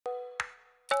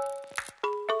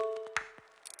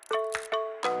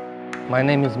My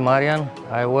name is Marian.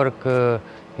 I work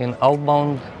in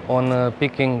outbound on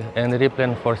picking and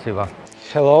replan for ceva.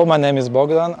 Hello, my name is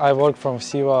Bogdan. I work from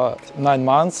ceva 9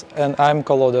 months and I'm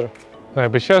co-loader.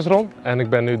 Ik ben Chesron en ik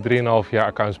ben nu 3,5 jaar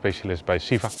accountspecialist bij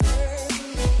ceva.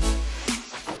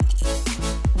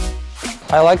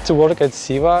 I like to work at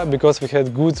ceva because we had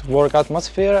good work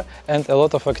atmosphere and a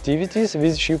lot of activities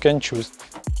which you can choose.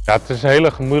 Ja, het is een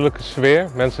hele gemoedelijke sfeer.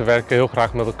 Mensen werken heel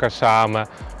graag met elkaar samen.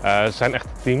 Het zijn echte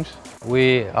teams.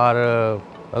 We are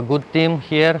a good team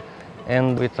here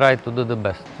and we try to do the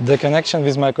best. The connection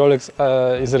with my colleagues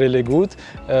is really good.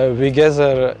 We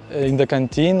gather in the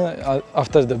canteen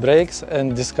after the breaks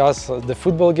and discuss the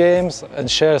football games and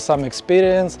share some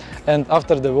experience. And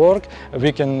after the work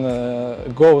we can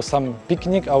go some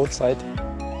picnic outside.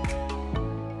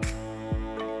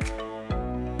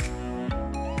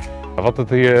 Wat het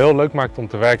hier heel leuk maakt om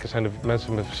te werken zijn de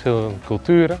mensen met verschillende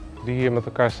culturen die hier met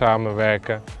elkaar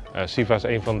samenwerken. ceva is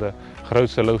een van de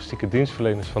grootste logistieke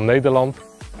dienstverleners van Nederland.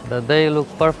 The day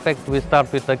looks perfect. We start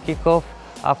with a kick-off.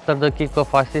 After the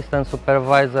kick-off, assistant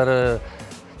supervisor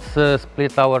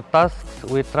split our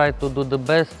tasks. We try to do the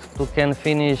best to can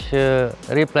finish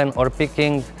replan or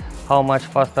picking how much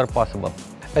faster possible.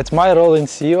 At my role in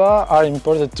ceva are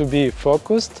important to be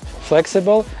focused,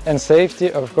 flexible, and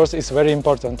safety of course is very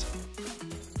important.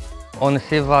 On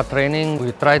ceva training,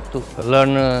 we try to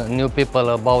learn new people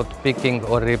about picking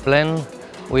or replan.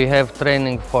 We have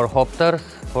training for hoppers,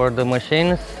 for the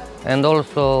machines, and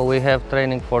also we have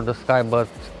training for the skybirds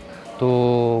to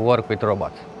work with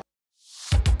robots.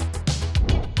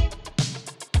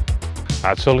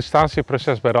 Het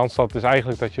sollicitatieproces bij Randstad is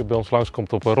eigenlijk dat je bij ons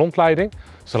langskomt op een rondleiding.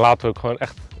 Dus dan laten we ook gewoon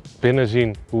echt binnen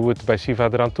zien hoe het bij ceva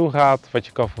eraan toe gaat, wat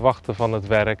je kan verwachten van het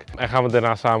werk. En gaan we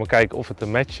daarna samen kijken of het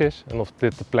een match is en of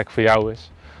dit de plek voor jou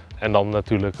is. En dan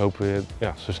natuurlijk hopen we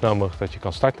zo snel mogelijk dat je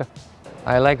kan starten.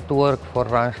 I like to work for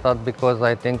Randstad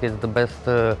because I think it's the best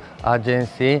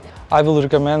agency. I will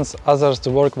recommend others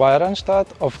to work via Randstad,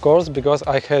 of course, because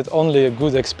I had only a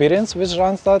good experience with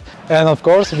Randstad. And of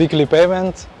course, weekly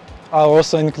payment are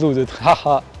also included.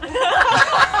 Haha.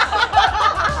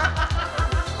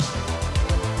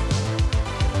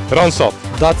 Randstad.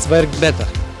 Dat werkt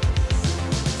beter.